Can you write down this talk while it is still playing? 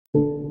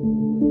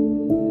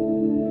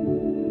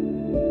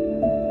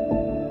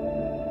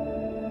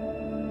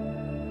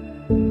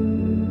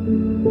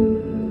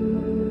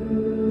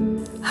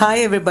Hi,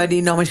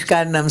 everybody.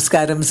 Namaskar,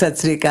 namaskaram, sat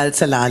sri akal,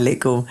 salam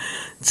alaikum.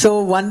 So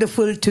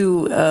wonderful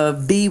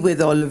to be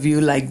with all of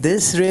you like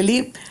this,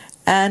 really.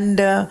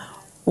 And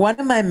one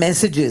of my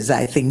messages,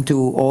 I think, to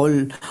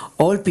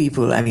all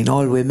people, I mean,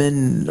 all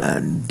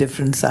women,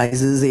 different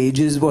sizes,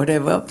 ages,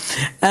 whatever.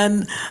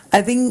 And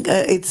I think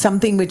it's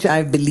something which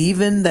I believe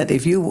in, that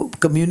if you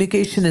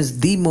communication is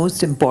the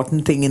most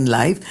important thing in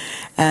life.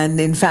 And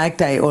in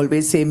fact, I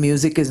always say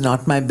music is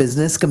not my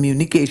business,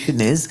 communication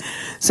is.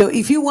 So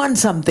if you want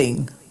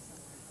something,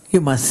 you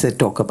must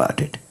talk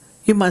about it.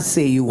 You must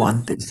say you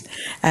want this.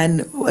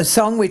 And a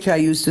song which I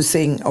used to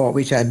sing, or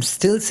which I'm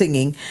still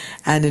singing,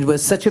 and it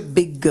was such a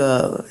big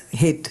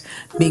hit,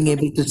 being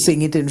able to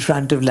sing it in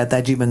front of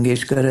Lataji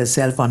Mangeshkar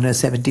herself on her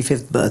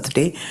 75th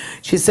birthday.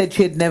 She said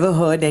she had never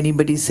heard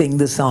anybody sing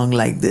the song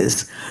like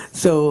this.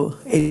 So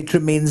it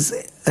remains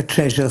a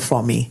treasure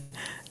for me.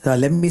 So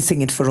let me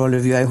sing it for all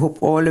of you. I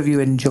hope all of you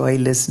enjoy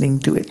listening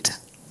to it.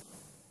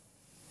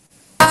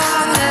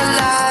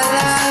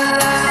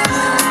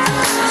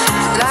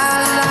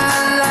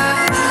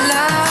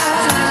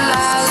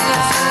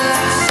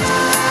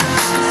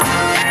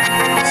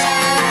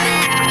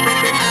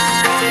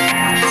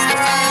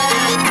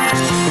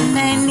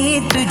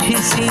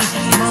 तुझसे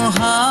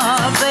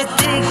मोहब्बत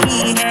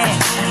की है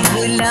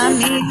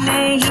गुलामी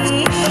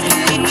नहीं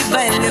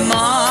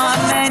बलमा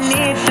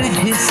मैंने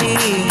तुझसे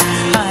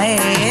हाय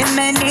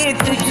मैंने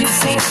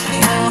तुझसे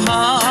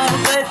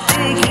मोहब्बत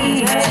की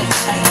है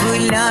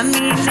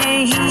गुलामी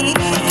नहीं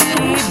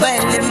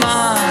बलमा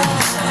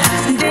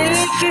दिल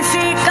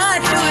किसी का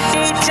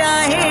टूटे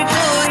चाहे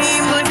कोई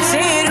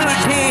मुझसे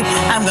रूठे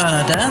I'm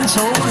gonna dance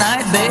all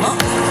night babe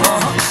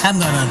I'm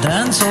gonna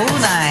dance all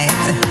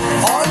night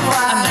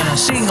I'm gonna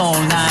sing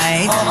all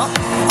night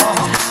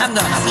I'm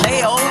gonna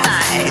play all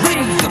night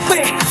Bring the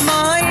bass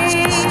Mai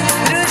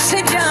रुस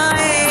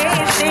जाए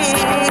ते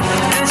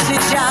रुस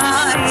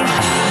जाए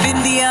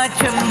बिंदिया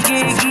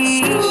चमकेगी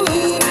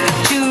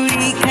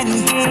चूड़ी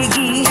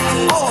खनकेगी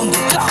On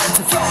the dance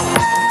floor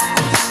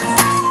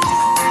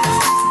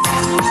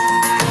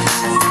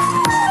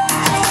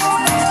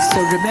So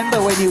remember,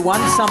 when you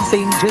want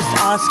something, just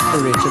ask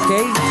for it,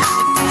 okay?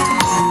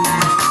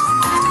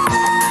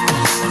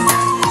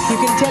 You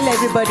can tell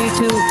everybody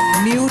to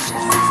mute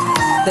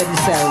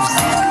themselves,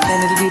 then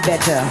it'll be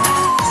better.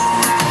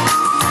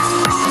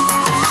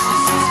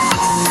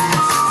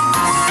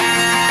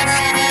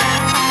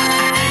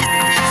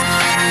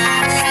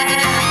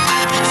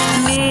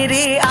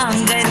 मेरे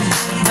आंगन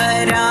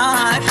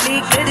बारात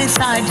लेकर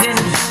साजन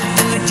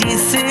तू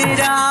जिस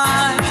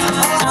रात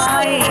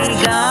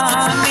आएगा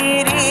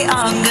मेरे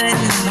आंगन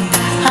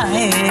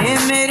हाय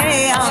मेरे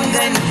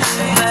आंगन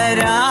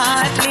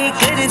बारात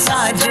लेकर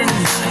साजन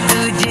तू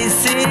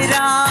जिस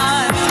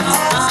रात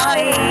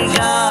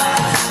आएगा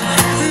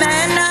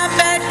मैं ना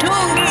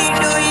बैठूंगी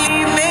डोली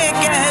में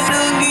कह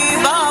दूंगी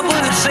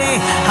बाबुल से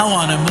I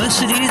want a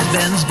Mercedes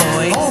Benz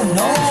boy Oh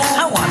no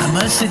I want a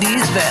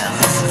Mercedes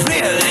Benz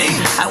Really?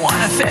 I want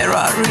a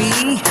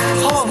Ferrari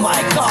Oh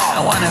my God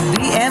I want a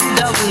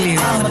BMW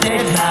I'm a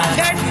dead man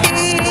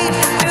गड्डी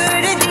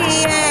टूट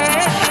दिए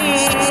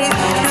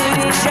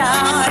टूट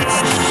जाए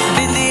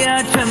बिंदिया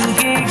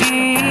चमकेगी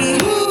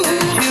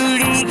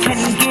चूड़ी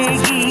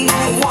खनकेगी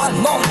One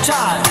more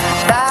time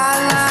La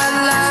la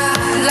la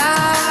la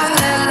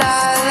la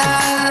la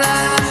la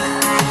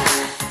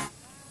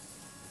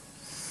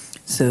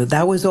So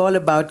that was all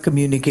about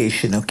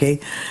communication, okay?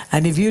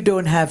 And if you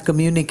don't have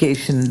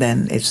communication,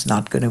 then it's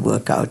not going to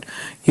work out.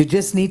 You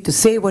just need to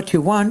say what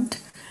you want,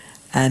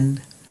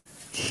 and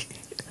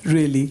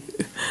really,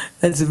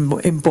 that's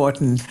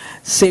important.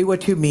 Say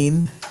what you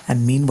mean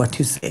and mean what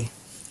you say.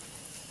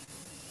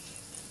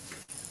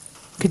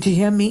 Could you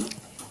hear me?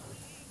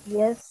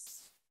 Yes.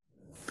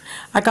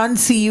 I can't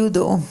see you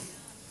though.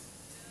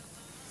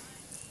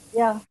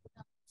 Yeah.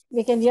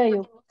 We can hear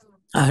you.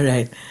 All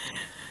right.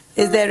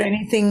 Is there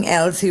anything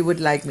else you would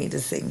like me to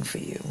sing for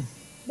you?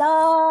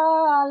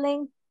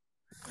 Darling.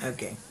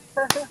 Okay.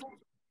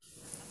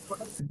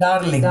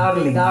 Darling. Darling.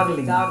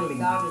 Darling. Darling.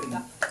 Darling.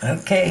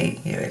 Okay,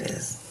 here it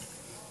is.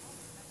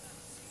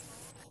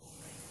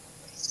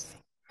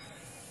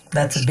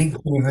 That's a big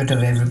favorite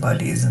of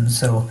everybody's, and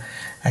so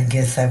I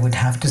guess I would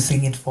have to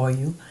sing it for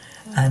you.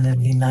 And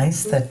it'd be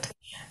nice that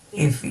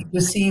if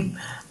you see,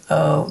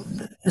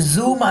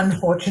 Zoom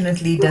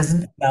unfortunately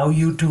doesn't allow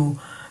you to,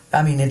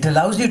 I mean, it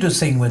allows you to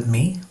sing with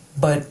me,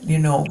 but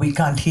we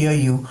can't hear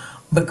you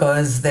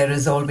because there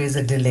is always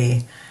a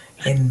delay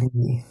in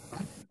the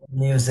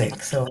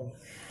music, so,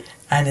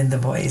 and in the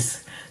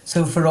voice.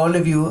 So for all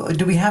of you,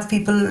 do we have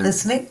people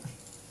listening?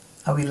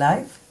 Are we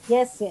live?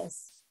 Yes,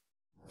 yes.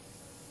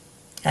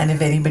 And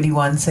if anybody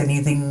wants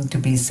anything to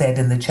be said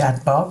in the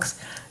chat box,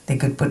 they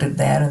could put it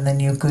there, and then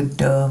you could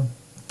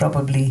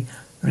probably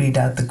read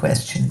out the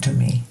question to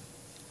me.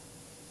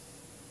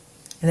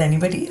 Is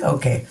anybody?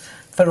 Okay.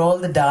 For all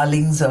the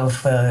darlings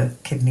of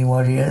Kidney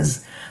Warriors,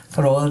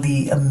 for all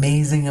the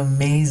amazing,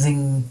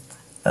 amazing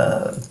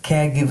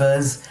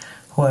caregivers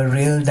who are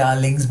real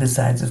darlings,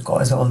 besides, of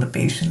course, all the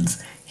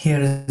patients, here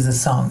is a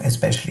song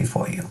especially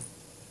for you.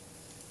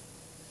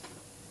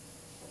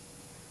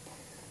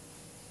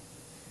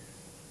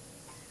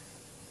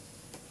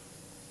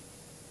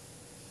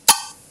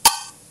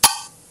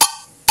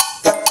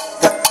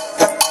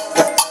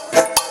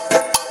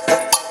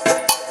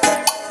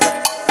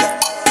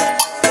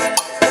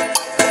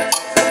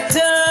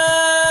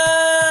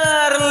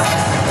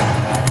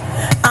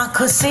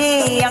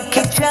 से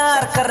आंखें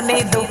चार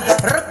करने दो,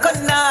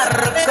 रुकना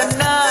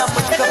रुकना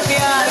मुझको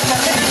प्यार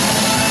करने दो।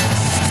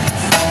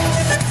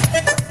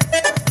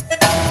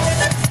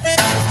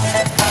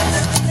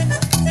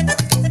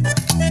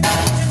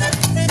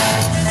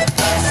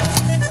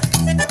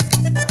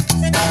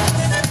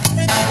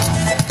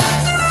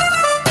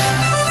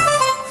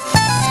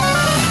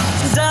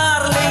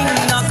 डार्लिंग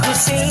आंखों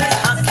से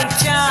आंखें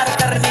चार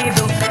करने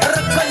दो,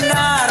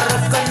 रुकना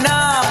रुकना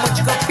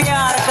मुझको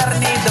प्यार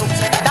करने दो।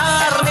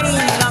 डार्लिंग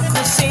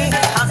आंखों से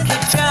आंखें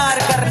चार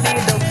करने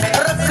दो,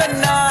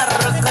 रुकना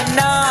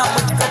रुकना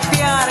मुझको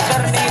प्यार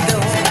करने दो।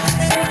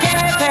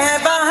 कहते हैं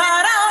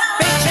बहारा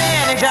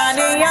बेचैन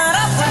जाने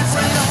यारा,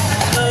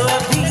 तो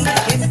अभी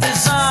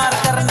इंतजार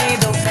करने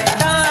दो।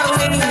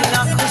 डार्लिंग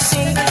आंखों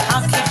से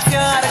आंखें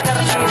चार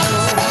करने दो।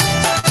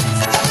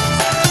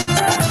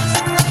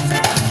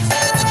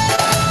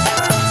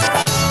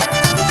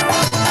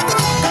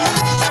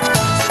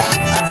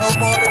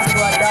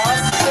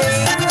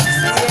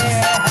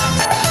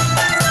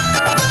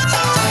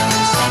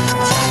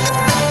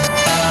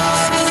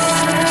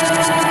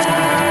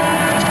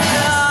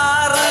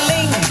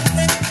 डार्लिंग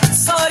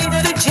सॉरी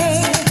तुझे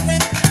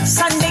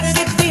संडे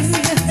के दिन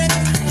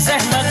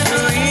जहमत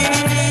हुई।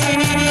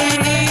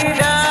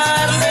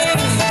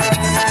 डार्लिंग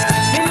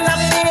मिला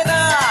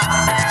तेरा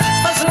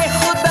फजले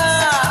खुदा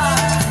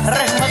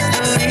रहमत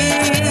हुई।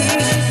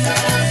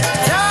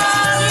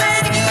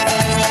 डार्लिंग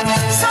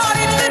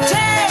सॉरी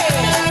तुझे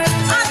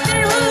आते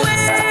हुए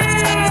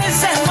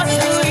जहमत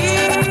हुई।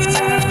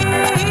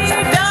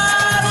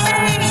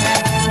 डार्लिंग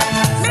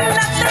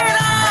मिला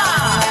तेरा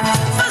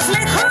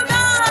फजले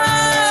खुदा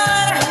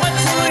रहमत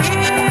हुई,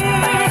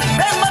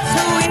 रहमत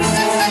हुई।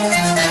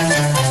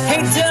 हे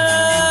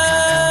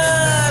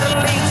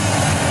डार्लिंग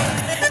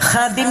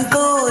खादिम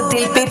को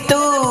दिल पे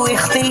तो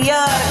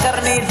इख्तियार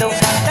करने दो।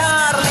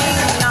 डार्लिंग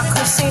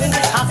आंखों से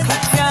आंखें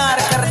प्यार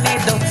करने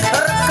दो,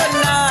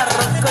 रुकना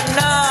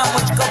रुकना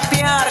मुझको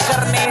प्यार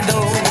करने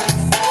दो।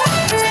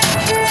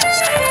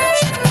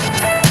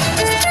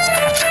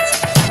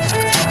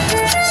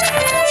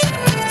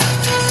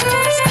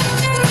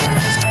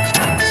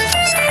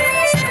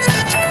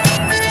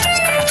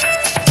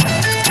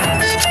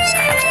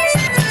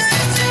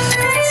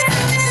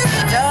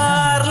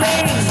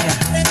 डार्लिंग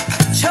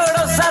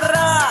छोड़ो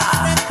जरा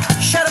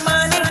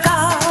शर्माने का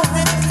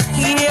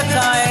ये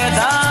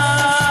कायदा।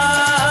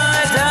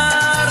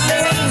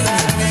 डार्लिंग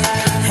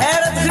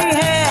हैरत भी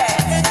है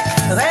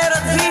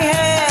गैरत भी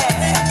है,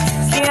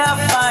 क्या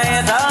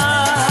फायदा।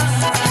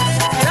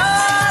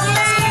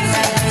 डार्लिंग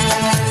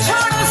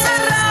छोड़ो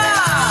जरा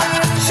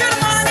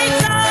शर्माने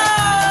का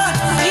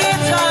ये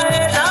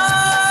कायदा।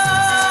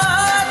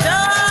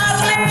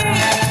 डार्लिंग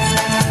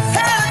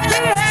हैरत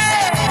भी है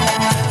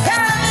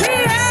गैरत भी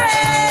है,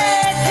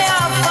 क्या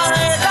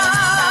फायदा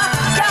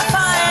क्या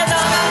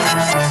फायदा।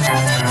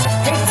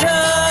 हे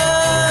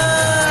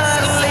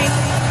डार्लिंग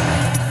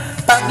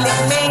पब्लिक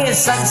में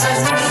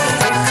सनसनी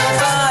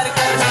इकरार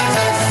करने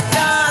दो।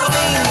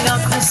 डार्लिंग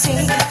आंखों से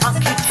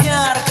आंखें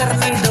प्यार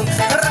करने दो,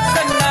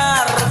 रुकना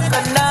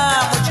रुकना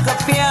मुझको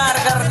प्यार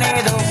करने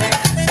दो।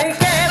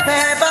 कहते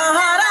हैं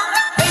बहारा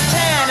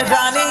बेचैन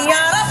जाने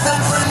यारा,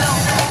 बुलबुलों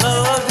को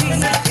भी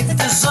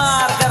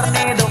इंतजार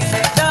करने दो।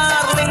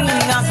 डार्लिंग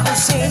आंखों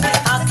से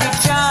आंखें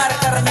चार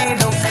करने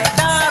दो।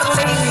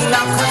 डार्लिंग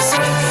आंखों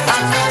से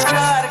आंखें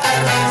चार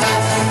करने दो।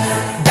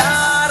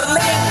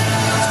 Darling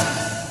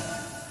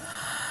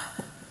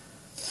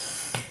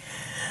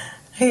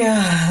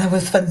Yeah, that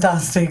was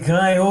fantastic.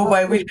 I hope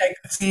I wish I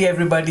could see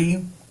everybody.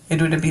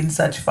 It would have been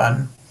such fun.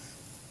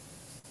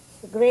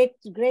 Great,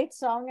 great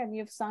song, and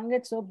you've sung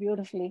it so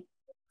beautifully.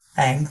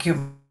 Thank you,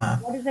 Ma.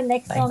 What is the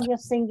next Thank song you.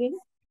 you're singing?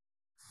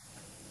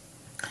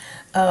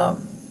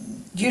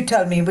 You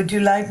tell me, would you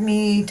like me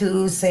to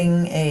sing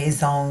a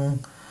song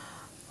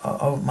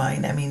of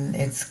mine? I mean,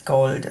 it's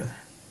called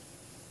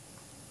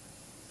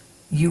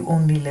You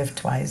Only Live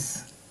Twice.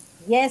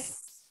 Yes,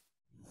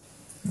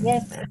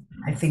 yes,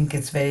 I think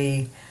it's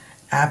very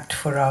apt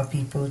for our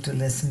people to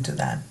listen to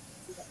that.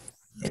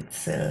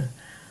 It's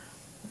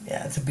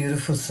yeah, it's a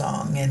beautiful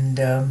song, and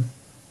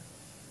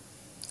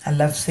I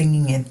love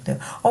singing it.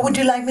 Or would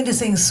you like me to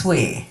sing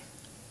Sway?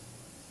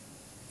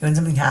 You want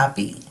something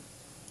happy?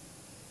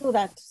 do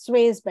that.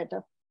 Sway is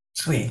better.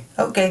 Sway.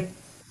 Okay.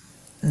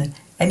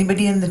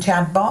 Anybody in the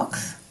chat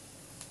box?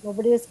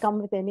 Nobody has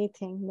come with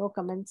anything. No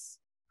comments.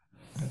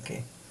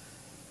 Okay.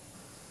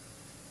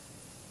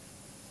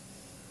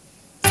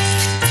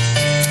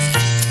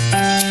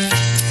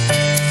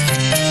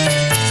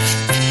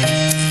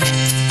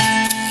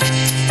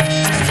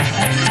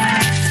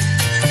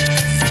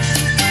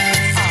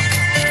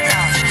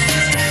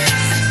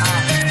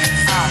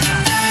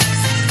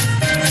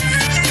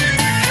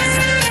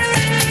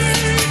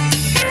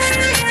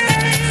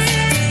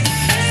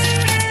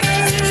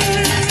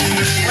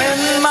 When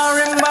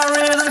marimba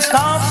rhythm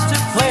starts to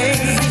play,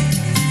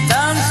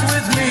 dance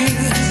with me.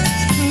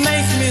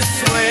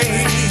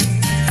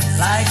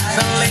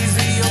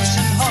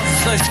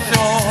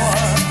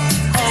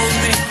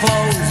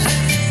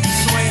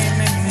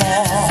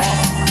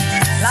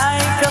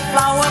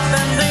 flower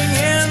bending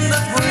in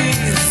the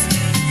breeze.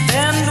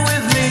 Bend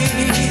with me,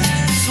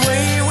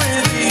 sway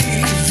with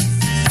ease.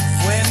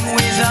 When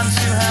we dance,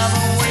 you have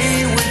a way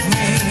with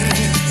me.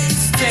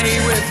 Stay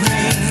with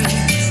me,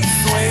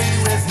 sway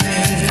with me.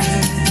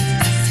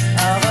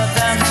 Other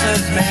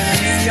dancers may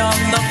be on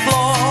the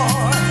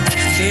floor,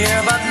 dear,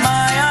 but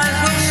my eyes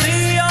will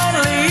see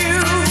only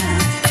you.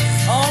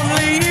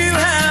 Only you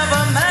have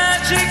a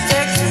magic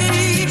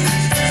technique.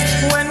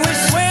 When we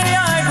sway,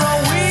 I grow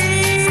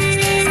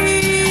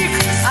weak.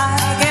 I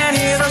can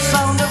hear the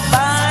sound of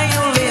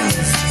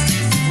violins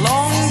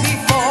long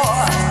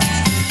before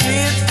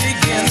it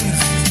begins.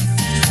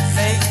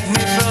 Make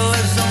me feel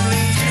as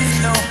only you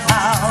know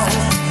how.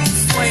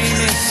 Sway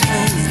me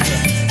smooth,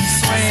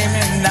 sway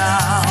me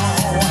now.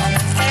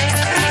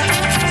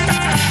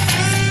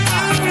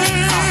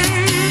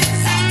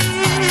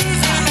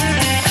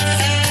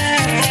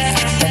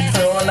 And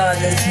for all our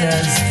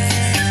listeners,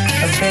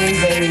 a very,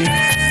 very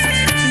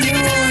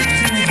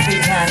huge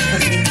big hand for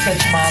being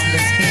such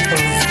marvelous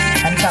people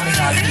and coming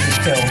out to the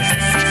show.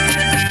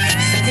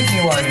 The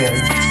Kidney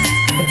Warriors.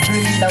 It's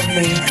really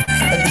lovely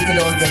that we could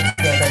all get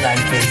together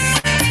like this.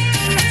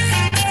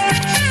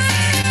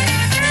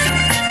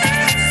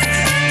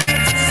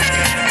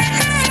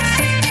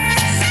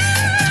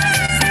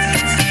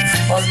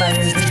 All my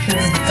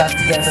musicians got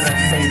together and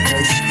played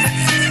this.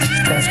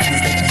 Especially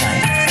for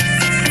tonight.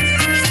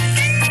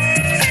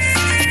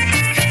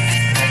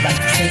 I'd like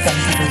to say thank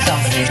you to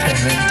Samaresh and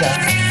Rita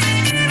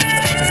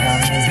for putting our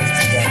music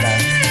together.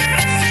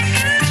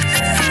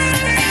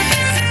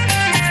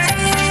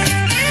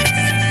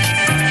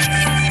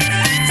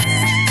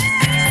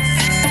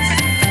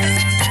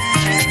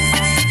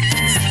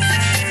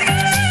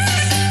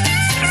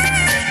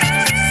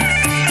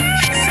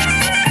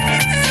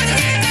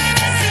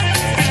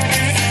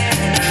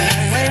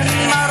 When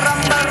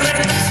marimba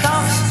rhythm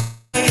starts to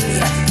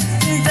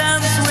play,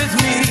 dance with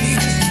me,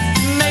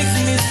 make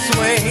me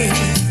sway.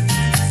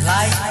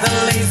 Like the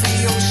lazy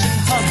ocean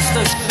hugs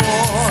the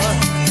shore,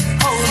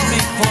 hold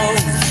me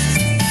close,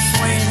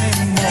 sway me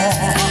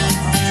more.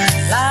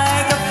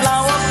 Like a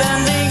flower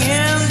bending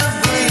in the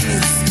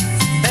breeze,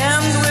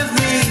 bend with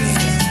me,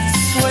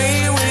 sway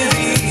with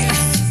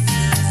ease.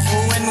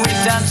 When we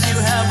dance, you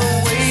have a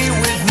way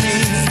with me,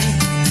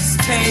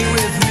 stay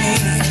with me,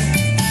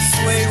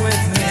 sway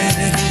with me.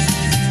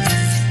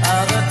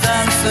 Other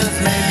dancers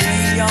may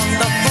be on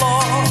the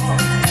floor,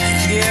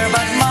 dear,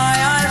 but my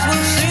eyes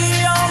will see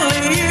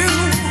only you.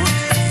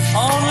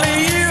 Only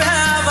you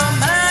have a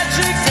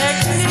magic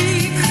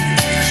technique.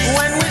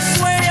 When we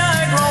sway,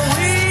 I grow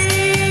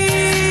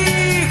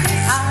weak.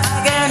 I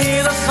can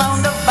hear the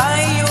sound of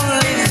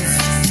violins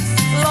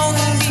long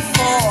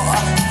before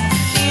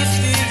it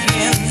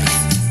begins.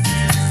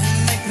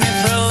 Make me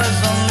feel as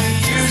only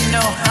you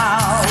know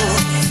how.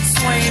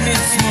 Sway me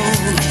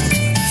smooth,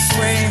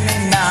 sway me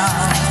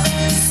now.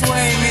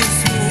 Sway me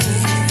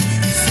smooth,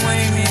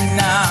 sway me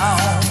now.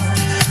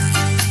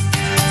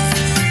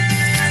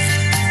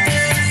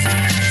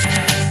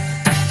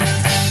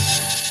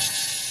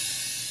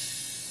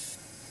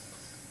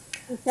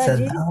 So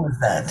Ushaji, that was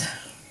that.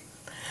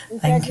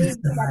 Thank you Ushaji, so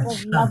that much.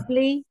 was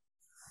lovely.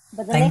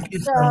 But the Thank you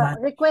next so much.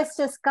 request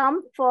has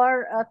come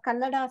for a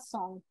Kannada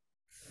song.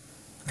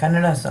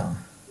 Kannada song.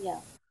 Yeah.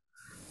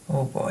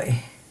 Oh boy.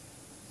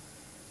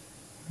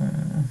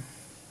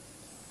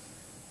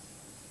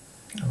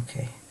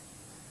 Okay.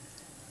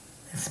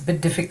 It's a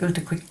bit difficult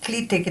to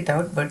quickly take it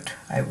out, but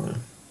I will.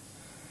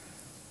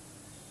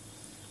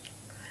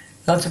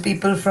 Lots of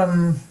people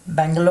from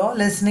Bangalore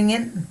listening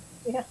in.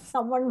 Yeah,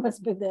 someone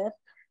must be there.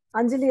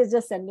 Anjali has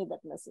just sent me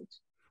that message.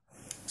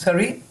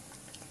 Sorry?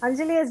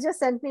 Anjali has just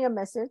sent me a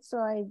message, so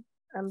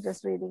I'm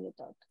just reading it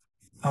out.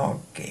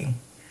 Okay.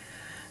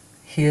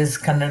 Here's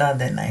Kannada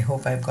then. I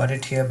hope I've got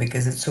it here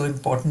because it's so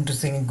important to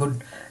sing a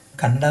good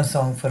Kannada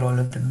song for all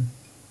of them.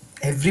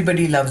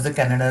 Everybody loves the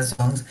Kannada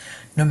songs,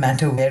 no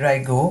matter where I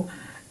go.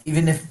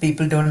 Even if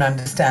people don't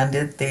understand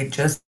it, they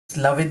just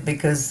love it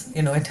because,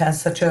 it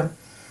has such a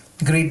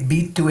great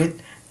beat to it.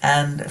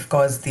 And of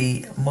course,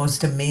 the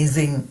most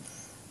amazing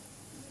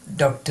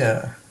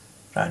Dr.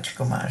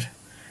 Rajkumar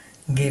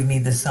gave me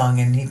the song,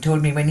 and he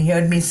told me when he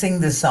heard me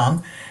sing this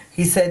song,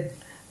 he said,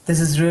 "This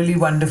is really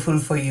wonderful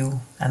for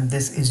you, and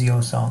this is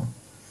your song."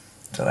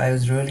 So I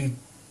was really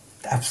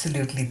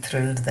absolutely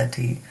thrilled that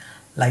he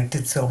liked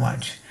it so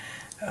much.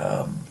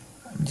 I'm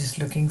just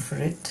looking for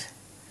it.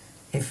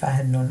 If I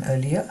had known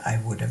earlier, I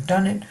would have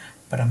done it,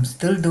 but I'm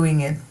still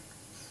doing it.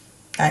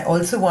 I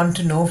also want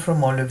to know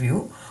from all of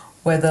you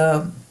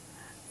whether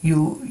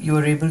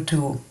you're able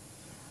to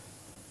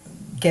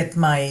get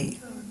my,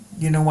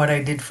 what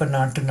I did for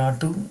Natu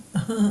Natu,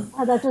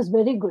 That was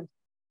very good.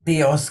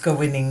 the Oscar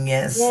winning,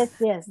 yes.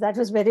 Yes, that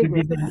was very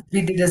good.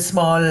 We did a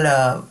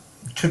small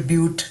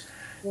tribute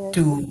Yes.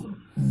 to,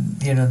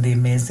 the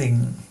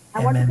amazing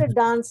I wanted MM. to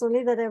dance,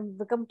 only that I've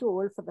become too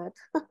old for that.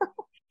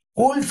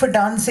 Old for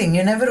dancing.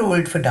 You're never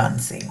old for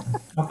dancing.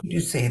 How could you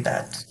say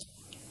that?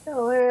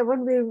 So I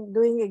wouldn't be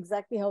doing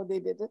exactly how they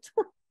did it.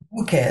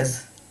 Who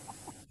cares?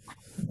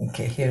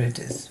 Okay, here it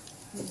is.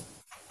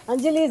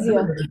 Anjali is A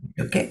little here.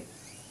 bit, okay?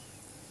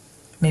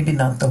 Maybe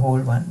not the whole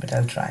one, but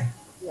I'll try.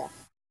 Yeah.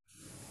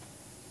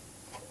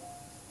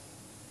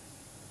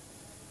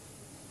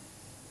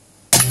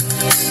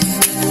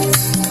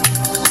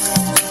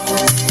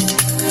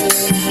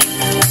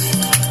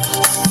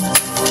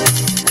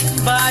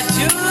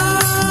 बाजू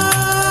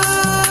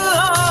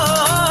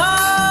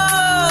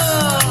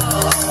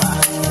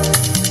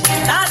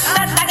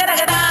दास्ता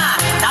तगरगदा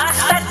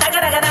दास्ता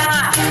तगरगदा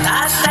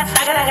दास्ता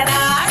तगरगदा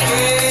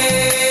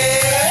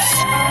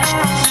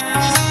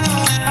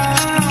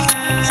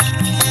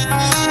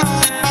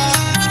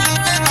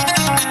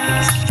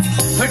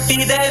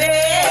ಹುಟ್ಟಿದರೆ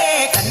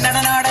ಕನ್ನಡ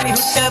ನಾಡಲ್ಲಿ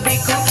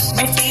ಹುಟ್ಟಬೇಕು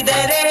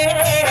ಮೆಟ್ಟಿದರೆ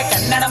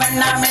ಕನ್ನಡ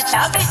ಮಣ್ಣ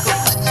ಮೆಟ್ಟಬೇಕು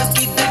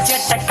ಬದುಕಿದ್ದು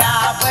ಜಟಕ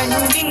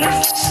ಬಂಡಿ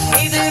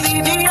ಇದು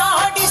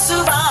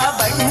ವಿಧಿಯಾಡಿಸುವ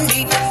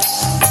ಬಂಡಿ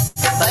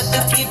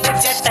ಬದುಕಿದ್ದು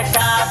ಜಟಕ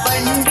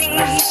ಬಂಡಿ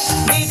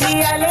ವಿಧಿ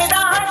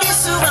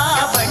ಅಲೆದಾಡಿಸುವ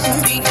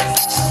ಬಂಡಿ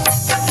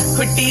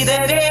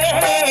ಹುಟ್ಟಿದರೆ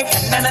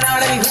ಕನ್ನಡ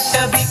ನಾಡಲ್ಲಿ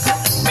ಹುಟ್ಟಬೇಕು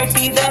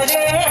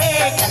ಮೆಟ್ಟಿದರೆ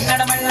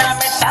ಕನ್ನಡ ಮಣ್ಣ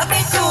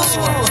ಮೆಟ್ಟಬೇಕು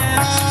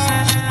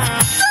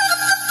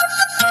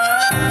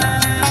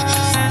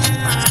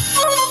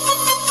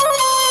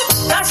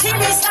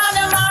ಕಾಶಿಲಿ ಸ್ನಾನ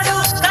ಮಾಡು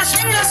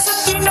ಕಾಶ್ಮೀರ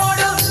ಸುತ್ತಿ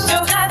ನೋಡು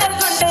ಯೋಗದ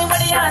ಕೊಂಡೆ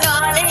ಒಡೆಯ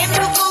ನಾಳೆ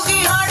ಎಂದು ಕೂಗಿ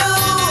ಹಾಡು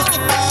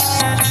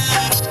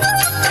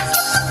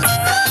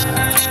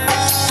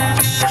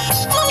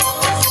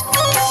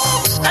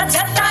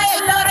ಅಜಂತ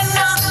ಎಲ್ಲರನ್ನ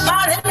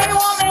ಮಾಡಲ್ಲಿ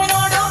ಒಮ್ಮೆ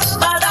ನೋಡು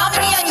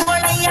ಬಾದಾಮಿ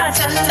ಐಹೊಳೆಯ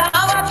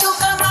ಚಂದಾವ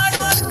ತೂಕ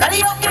ಮಾಡು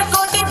ಕಲಿಯೋಕೆ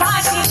ಕೋಟಿ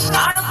ಭಾಷೆ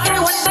ಆಡೋಕೆ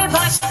ಒಂದೇ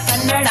ಭಾಷೆ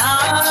ಕನ್ನಡ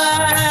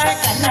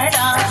ಕನ್ನಡ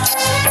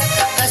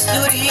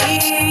ಕಸ್ತೂರಿ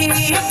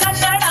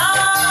ಕನ್ನಡ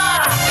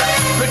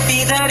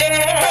ಹುಟ್ಟಿದರೆ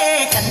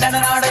ಕನ್ನಡ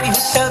ನಾಡಲ್ಲಿ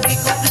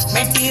ಹುಟ್ಟಬೇಕು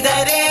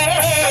ಮೆಟ್ಟಿದರೆ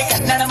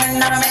ಕನ್ನಡ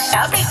ಮಣ್ಣ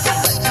ಮೆಟ್ಟಬೇಕು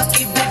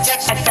ಬದುಕಿದ್ದು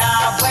ಜಟಕ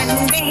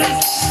ಬಂಡಿ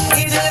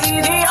ಇದು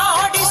ವಿಧಿ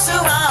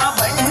ಆಡಿಸುವ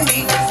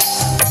ಬಂಡಿ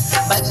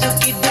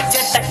ಬದುಕಿದ್ದು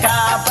ಜಟಕ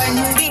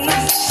ಬಂಡಿ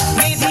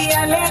ವಿಧಿ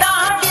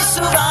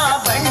ಅಲೆದಾಡಿಸುವ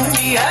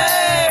ಬಂಡಿ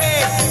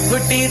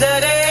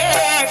ಹುಟ್ಟಿದರೆ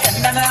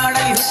ಕನ್ನಡ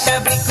ನಾಡಲ್ಲಿ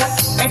ಹುಟ್ಟಬೇಕು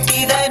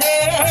ಮೆಟ್ಟಿದರೆ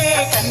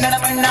ಕನ್ನಡ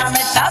ಮಣ್ಣ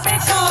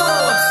ಮೆಟ್ಟಬೇಕು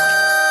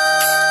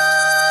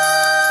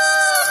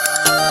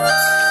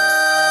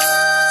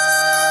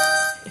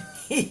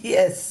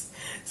Yes.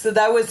 So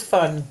that was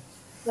fun.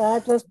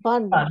 That was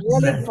fun. Fun.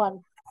 Really fun.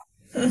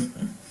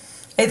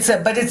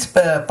 But it's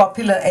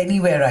popular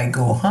anywhere I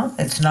go, huh?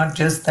 It's not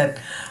just that.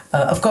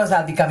 Of course,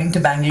 I'll be coming to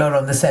Bangalore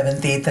on the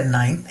 7th, 8th, and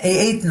 9th,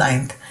 8th,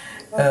 9th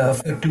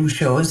for 2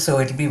 shows. So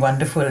it'll be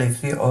wonderful if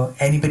you or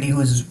anybody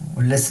who's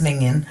listening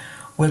in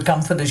will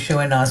come for the show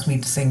and ask me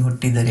to sing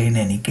Hutti Dare. In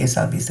any case,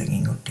 I'll be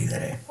singing Hutti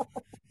Dare.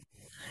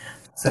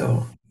 So,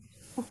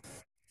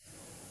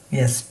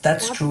 yes,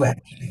 that's true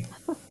actually.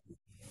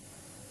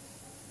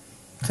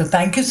 So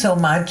thank you so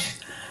much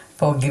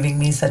for giving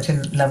me such a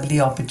lovely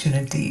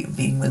opportunity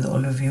being with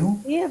all of you.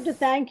 We have to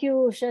thank you,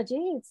 Ushaji.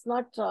 It's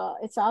not,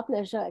 it's our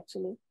pleasure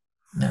actually.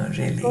 No,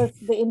 really. Because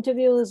the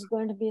interview is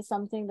going to be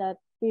something that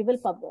we will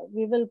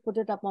put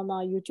it up on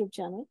our YouTube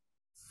channel.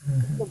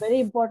 It's a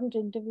very important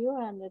interview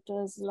and it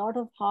was a lot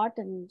of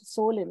heart and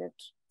soul in it.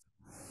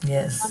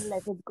 Yes. Can't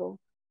let it go.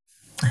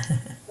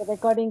 The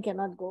recording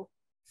cannot go.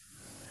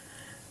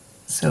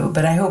 So,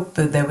 but I hope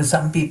that there were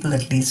some people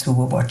at least who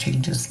were watching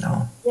just now.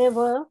 They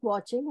were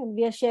watching and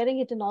we are sharing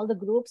it in all the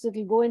groups. It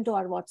will go into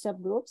our WhatsApp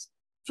groups.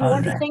 If you All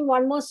want to right. sing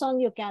one more song,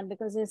 you can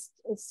because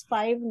it's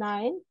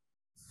 5/9.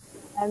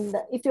 And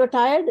if you're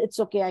tired, it's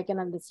okay. I can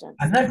understand.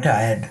 I'm not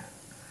tired.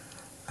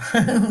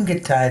 I don't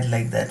get tired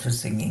like that for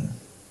singing.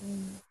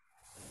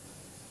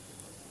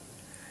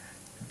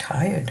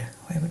 Tired?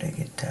 Why would I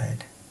get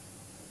tired?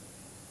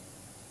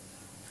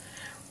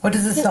 What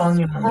is the song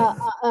you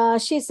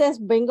want? She says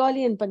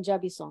Bengali and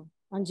Punjabi song.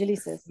 Anjali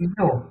says.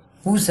 No.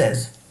 Who says?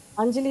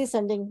 Anjali is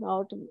sending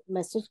out a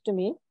message to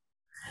me.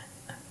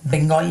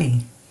 Bengali.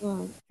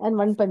 And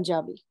one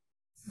Punjabi.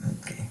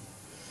 Okay.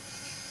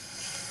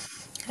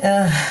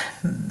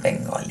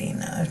 Bengali.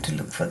 Now I have to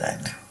look for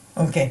that.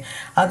 Okay.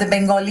 Are the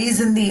Bengalis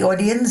in the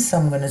audience?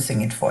 I'm going to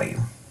sing it for you.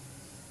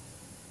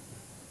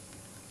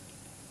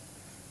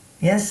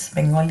 Yes,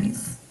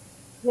 Bengalis?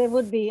 There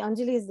would be.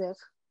 Anjali is there.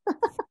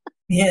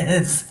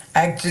 Yes,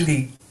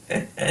 actually. You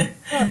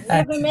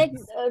have to make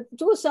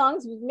 2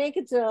 songs, make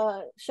it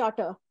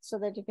shorter so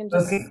that you can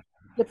just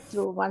flip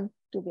through one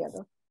to the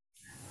other.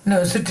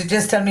 No, so to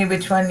just tell me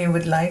which one you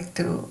would like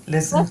to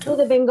listen Let's do to.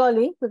 the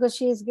Bengali because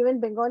she is given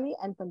Bengali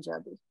and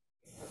Punjabi.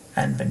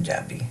 And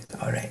Punjabi.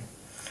 All right.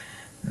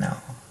 Now,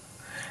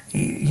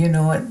 you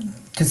know,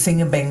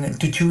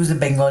 to choose a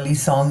Bengali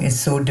song is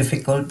so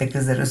difficult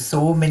because there are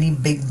so many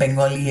big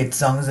Bengali hit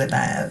songs that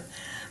I have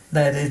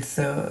that it's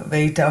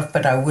very tough,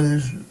 but I will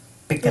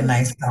pick a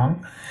nice song.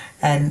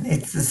 And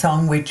it's a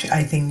song which I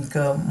think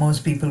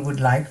most people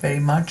would like very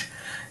much.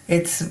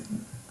 It's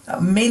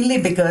mainly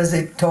because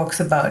it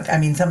talks about, I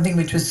mean, something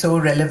which was so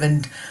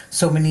relevant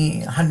so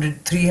many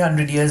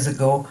 300 years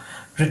ago,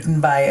 written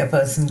by a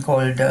person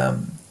called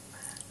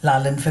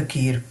Lalan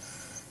Fakir.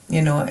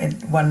 You know,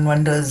 one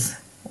wonders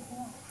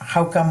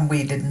how come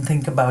we didn't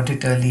think about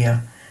it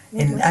earlier.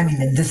 in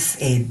this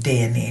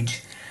day and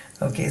age.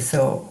 Okay,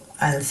 so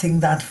I'll sing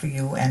that for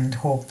you and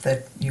hope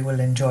that you will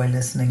enjoy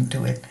listening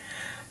to it.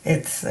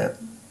 It's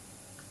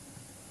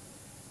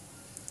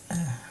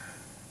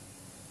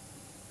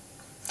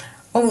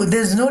oh,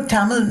 there's no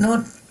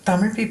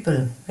Tamil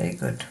people. Very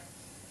good.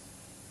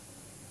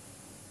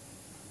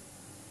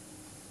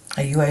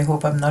 I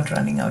hope I'm not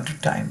running out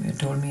of time. You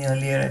told me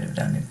earlier I'd have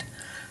done it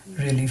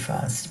really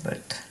fast,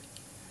 but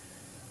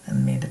I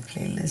made a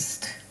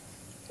playlist.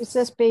 It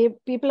says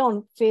people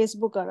on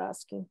Facebook are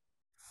asking.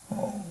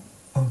 Oh,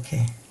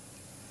 okay.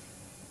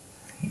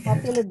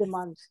 Popular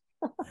demand.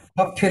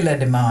 Popular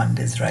demand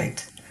is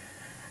right.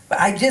 But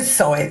I just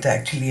saw it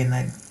actually, and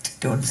I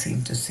don't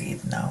seem to see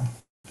it now.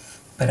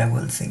 But I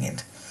will sing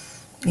it.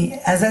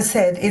 As I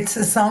said, it's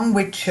a song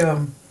which,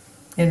 you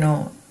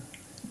know,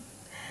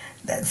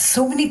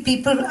 so many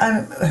people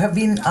have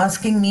been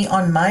asking me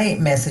on my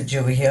message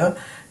over here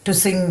to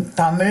sing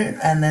Tamil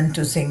and then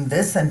to sing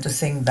this and to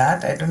sing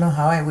that. I don't know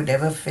how I would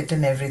ever fit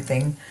in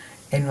everything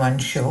in one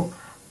show,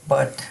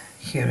 but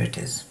here it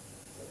is.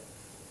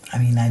 I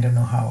mean, I don't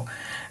know how.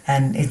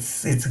 And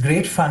it's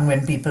great fun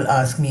when people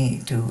ask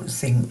me to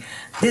sing.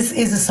 This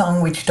is a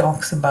song which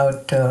talks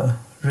about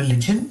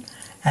religion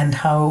and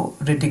how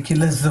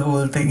ridiculous the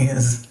whole thing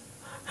is.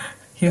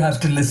 You have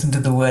to listen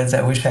to the words.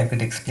 I wish I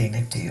could explain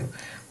it to you.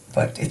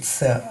 But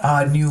it's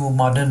our new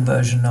modern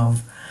version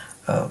of,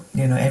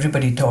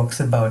 everybody talks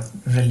about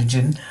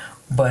religion,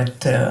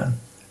 but, okay,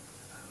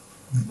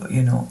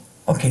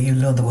 you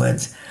know the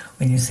words.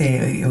 When you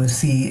say you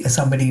see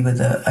somebody with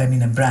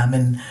a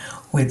Brahmin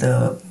with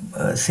a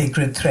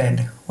sacred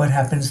thread, what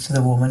happens to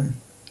the woman?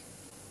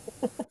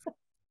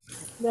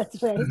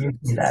 That's right.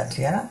 That,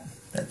 yeah.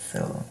 That's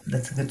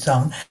a good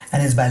song.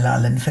 And it's by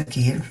Lal and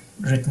Fakir,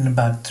 written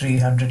about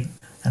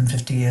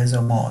 350 years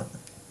or more.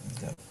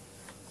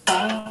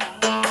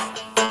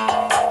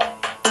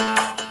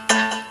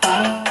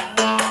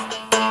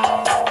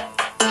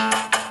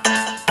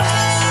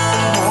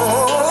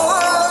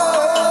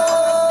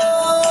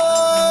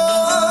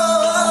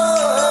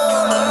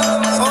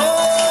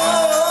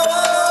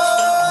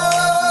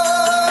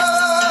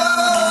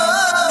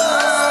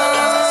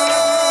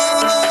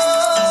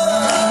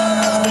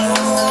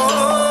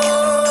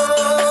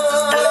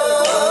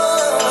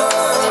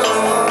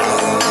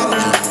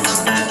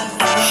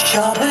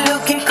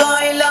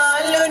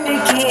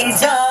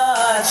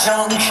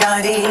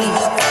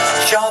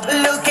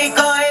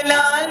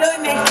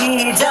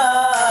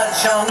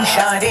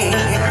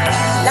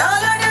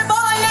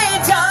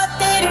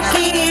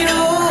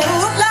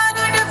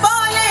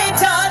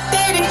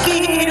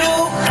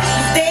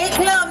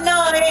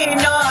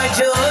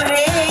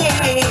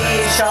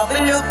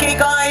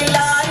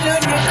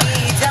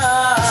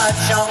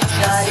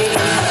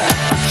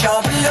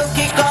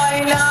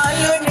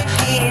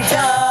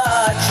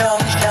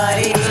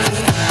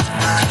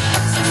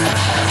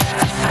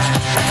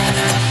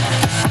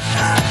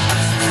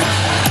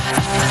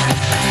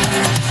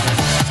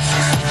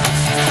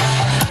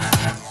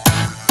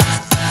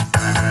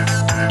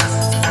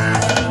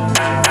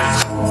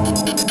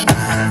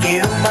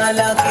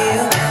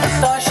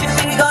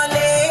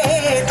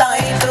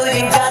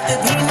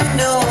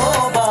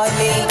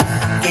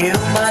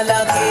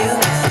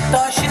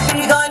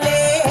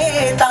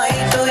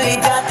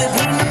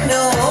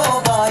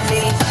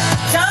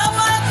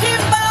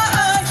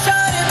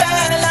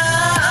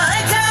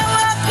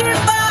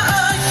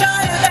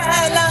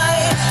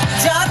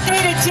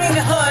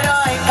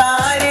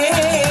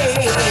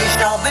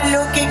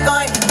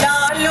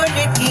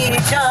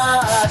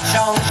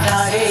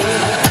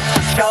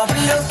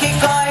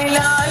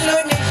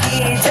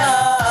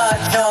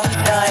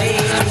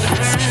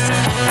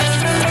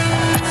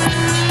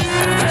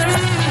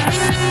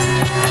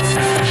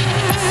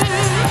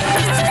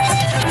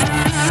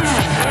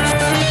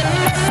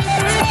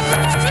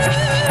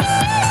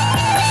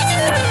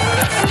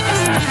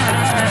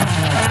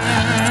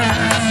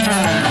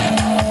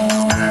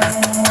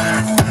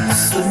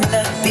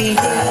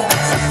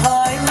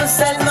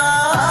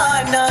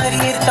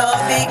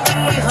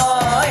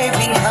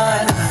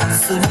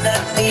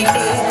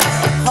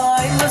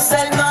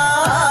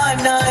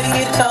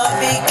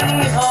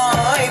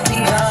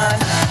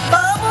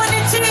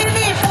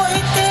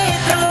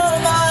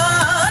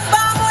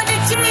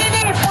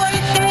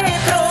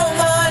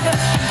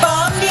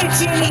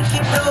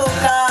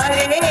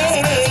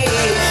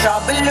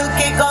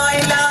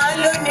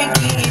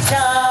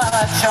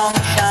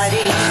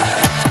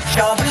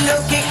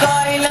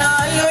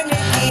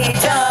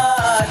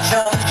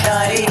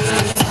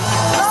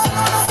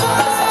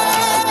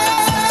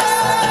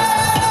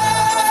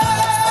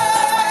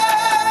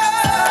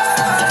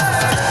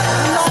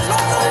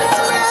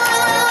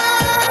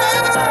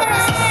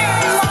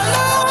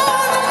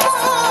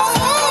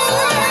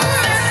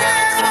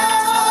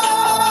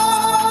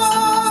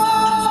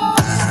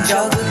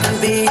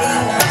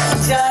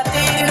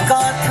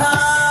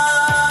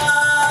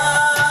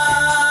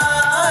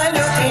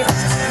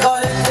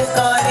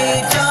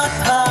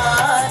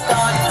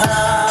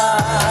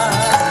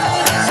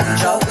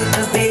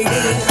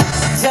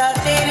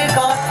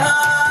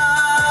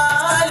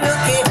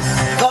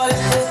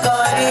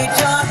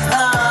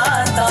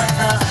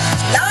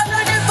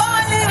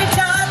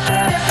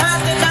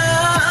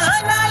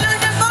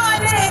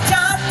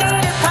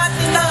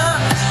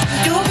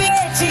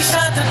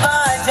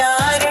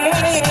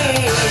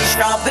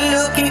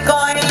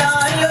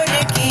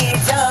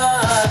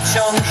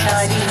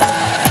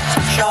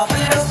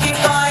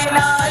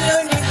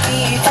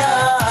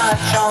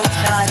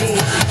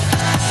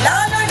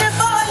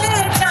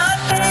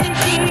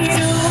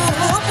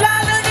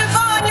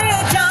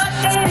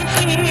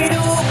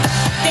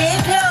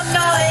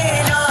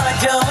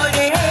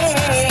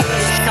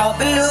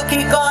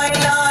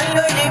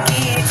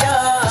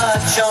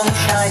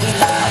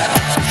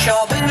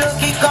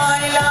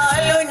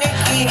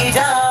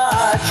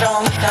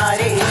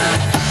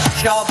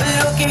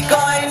 शौबलों के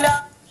कोयला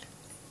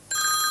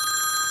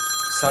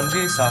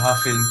Sanjay Saha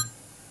film.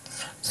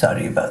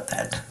 Sorry about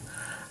that.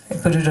 I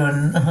put it on.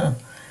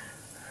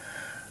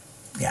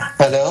 Yeah.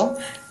 Hello.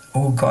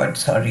 Oh God,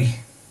 sorry.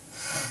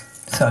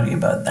 Sorry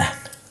about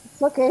that.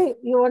 It's okay.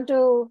 You want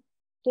to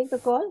take the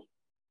call?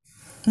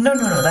 No,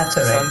 that's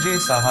all right. Sanjay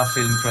Saha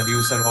film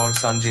producer or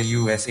Sanjay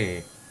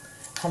USA.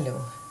 Hello,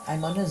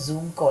 I'm on a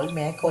Zoom call.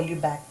 May I call you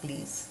back,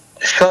 please?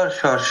 Sure.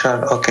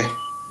 Okay.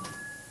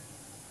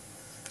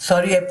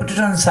 Sorry, I put it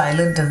on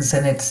silent and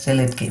then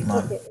it came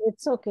on. Okay,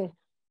 it's okay.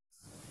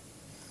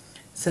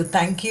 So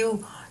thank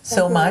you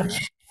so you. much.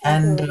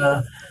 Thank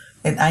you.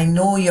 And I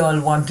know you all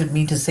wanted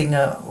me to sing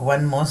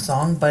one more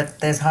song, but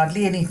there's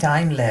hardly any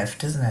time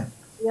left, isn't it?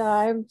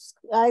 Yeah,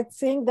 I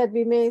think that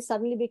we may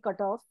suddenly be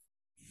cut off.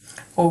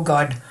 Oh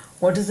God,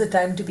 what is the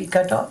time to be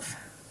cut off?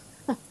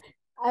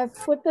 I've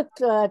put the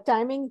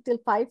timing till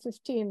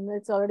 5:15.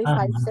 It's already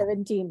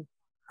 5:17.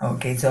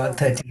 Okay, it's all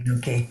 13.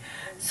 Okay.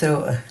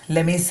 So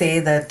let me say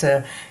that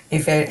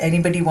if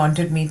anybody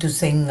wanted me to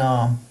sing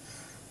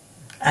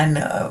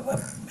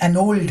an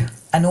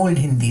old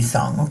Hindi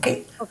song,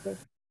 okay? Okay.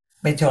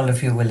 Which all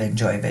of you will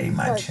enjoy very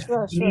much.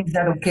 Sure. Is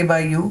that okay by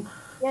you?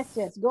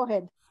 Yes, go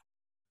ahead.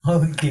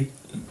 Okay.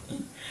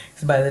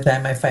 So by the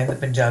time I find the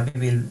Punjabi,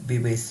 we'll be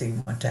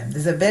wasting more time.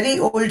 This is a very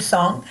old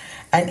song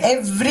and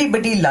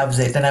everybody loves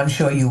it, and I'm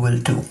sure you will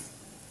too.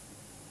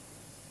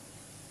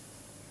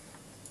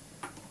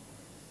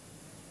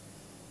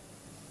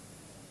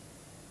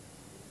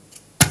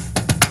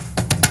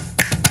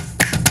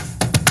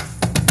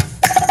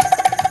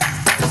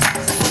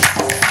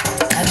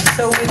 And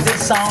so with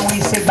this song, we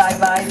say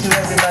bye-bye to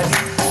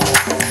everybody.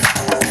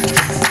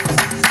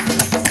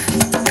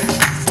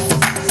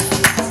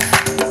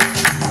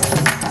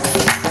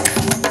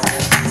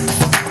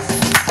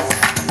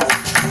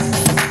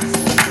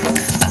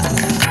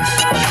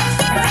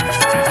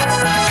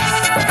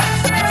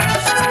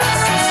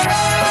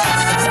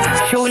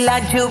 शोला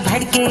जो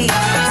भड़के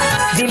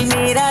दिल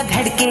मेरा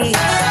धड़के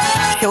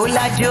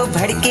शोला जो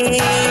भड़के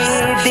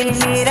दिल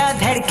मेरा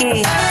धड़के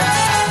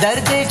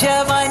दर्द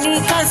जवानी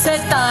का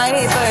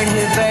सताए बढ़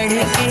बढ़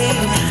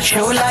के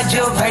शोला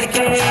जो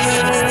भड़के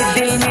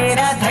दिल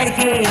मेरा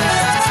धड़के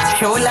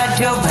शोला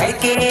जो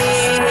भड़के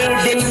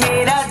दिल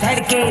मेरा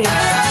धड़के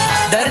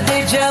दर्द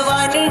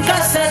जवानी का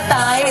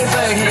सताए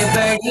बढ़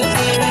बढ़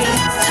के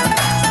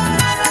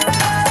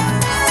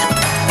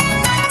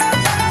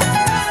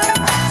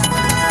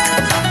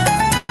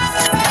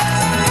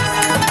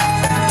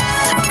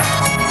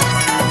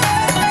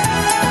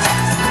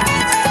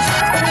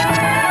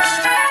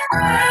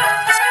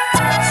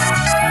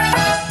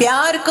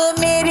प्यार को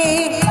मेरे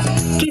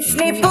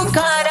किसने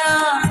पुकारा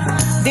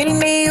दिल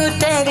में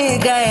उतर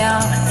गया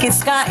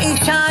किसका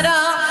इशारा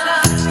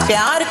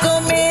प्यार को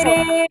मेरे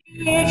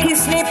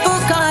किसने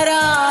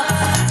पुकारा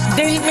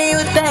दिल में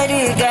उतर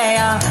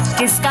गया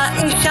किसका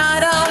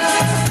इशारा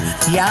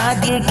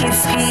याद ये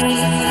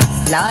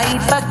किसकी लाई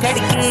पकड़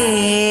के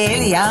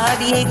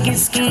याद ये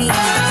किसकी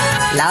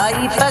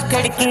लाई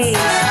पकड़ के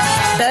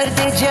दर्द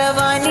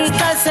जवानी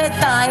का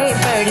सताए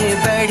बढ़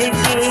बढ़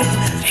के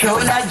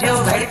शोला जो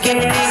भड़के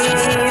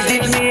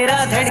दिल मेरा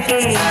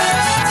धड़के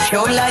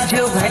शोला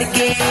जो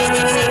भड़के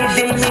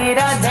दिल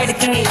मेरा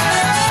धड़के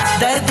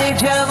दर्द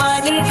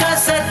जवानी का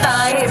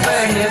सताए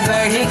बढ़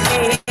बढ़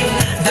के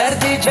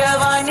दर्द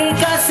जवानी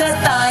का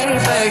सताए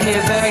बढ़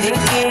बढ़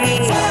के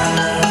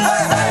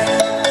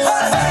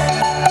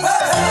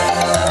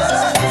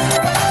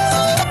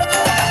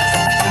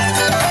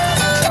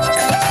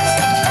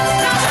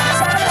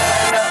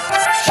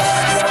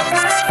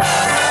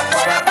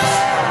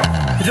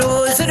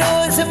रोज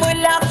रोज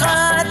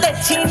मुलाकात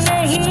अच्छी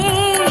नहीं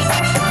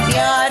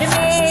प्यार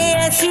में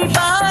ऐसी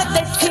बात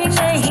अच्छी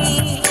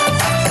नहीं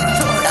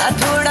थोड़ा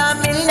थोड़ा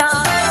मिलना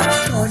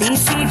थोड़ी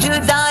सी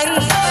जुदाई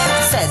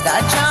सदा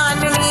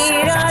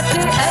चांदनी रात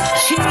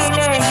अच्छी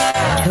नहीं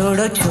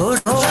छोड़ो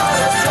छोड़ो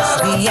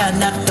दिया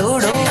न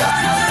तोड़ो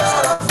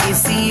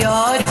किसी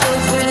और को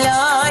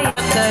बुलाया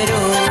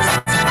करो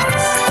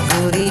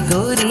गोरी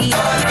गोरी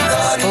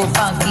ओ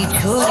बाकी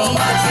छोरी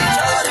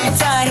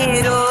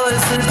चाहे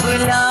रोज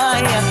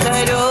बुलाया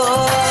करो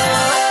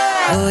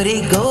गोरे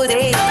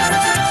गोरे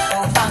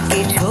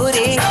बाकी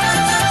छोरे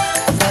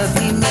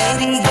कभी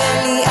मेरी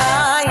गली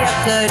आया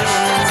करो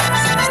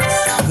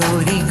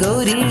गोरी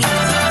गोरी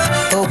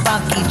ओ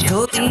बाकी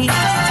छोरी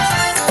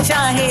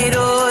चाहे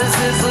रोज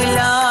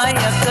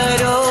बुलाया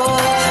करो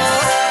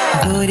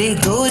गोरे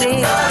गोरे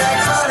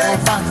ओ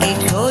बाकी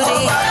छोरे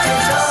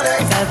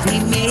कभी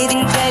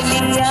मेरी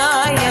गली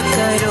आया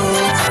करो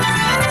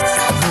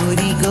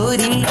गोरी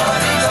गोरी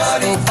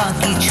ओ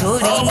बाकी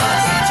छोरी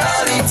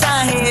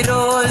चाहे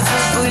रोज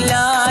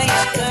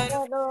बुलाया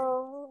करो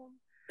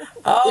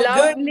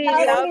Lovely,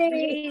 Lovely.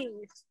 lovely.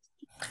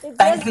 It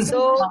Thank you just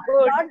so much.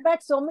 brought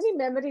back so many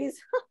memories.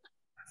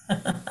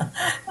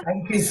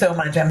 Thank you so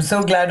much. I'm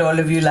so glad all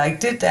of you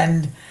liked it.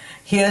 And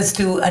here's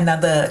to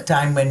another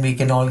time when we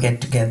can all get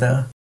together